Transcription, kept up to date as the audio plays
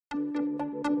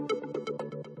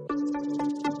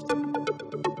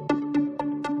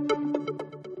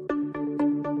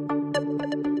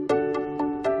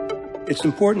It's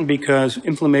important because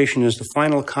inflammation is the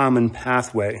final common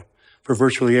pathway for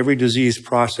virtually every disease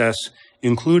process,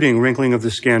 including wrinkling of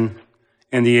the skin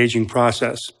and the aging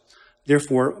process.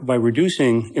 Therefore, by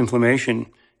reducing inflammation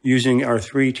using our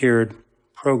three-tiered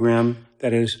program,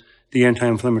 that is the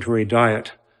anti-inflammatory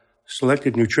diet,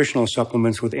 selected nutritional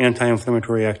supplements with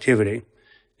anti-inflammatory activity,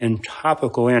 and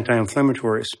topical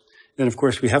anti-inflammatories, then of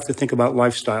course we have to think about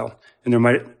lifestyle. And there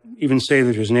might even say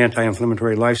that there's an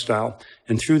anti-inflammatory lifestyle.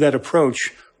 And through that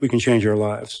approach, we can change our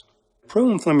lives.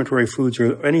 Pro-inflammatory foods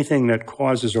are anything that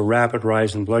causes a rapid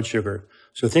rise in blood sugar.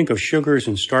 So think of sugars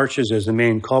and starches as the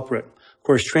main culprit. Of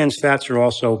course, trans fats are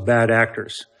also bad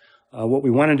actors. What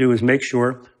we want to do is make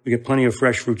sure we get plenty of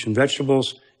fresh fruits and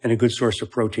vegetables and a good source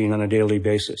of protein on a daily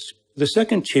basis. The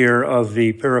second tier of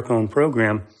the Perricone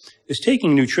program is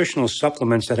taking nutritional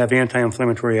supplements that have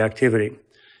anti-inflammatory activity.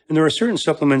 And there are certain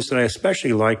supplements that I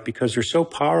especially like because they're so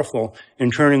powerful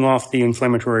in turning off the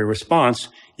inflammatory response,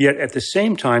 yet at the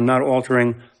same time not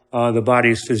altering the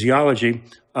body's physiology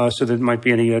so that there might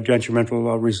be any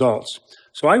detrimental results.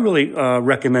 So I really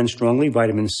recommend strongly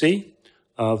vitamin C,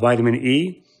 vitamin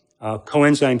E,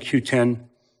 coenzyme Q10,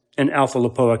 and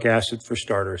alpha-lipoic acid for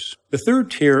starters. The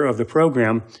third tier of the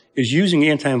program is using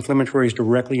anti-inflammatories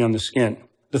directly on the skin.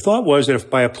 The thought was that if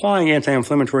by applying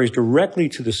anti-inflammatories directly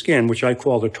to the skin, which I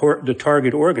call the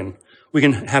target organ, we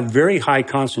can have very high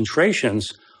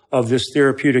concentrations of this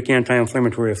therapeutic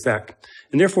anti-inflammatory effect.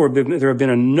 And therefore, there have been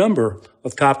a number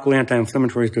of topical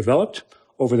anti-inflammatories developed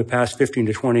over the past 15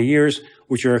 to 20 years,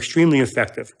 which are extremely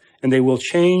effective. And they will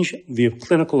change the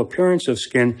clinical appearance of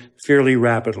skin fairly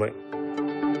rapidly.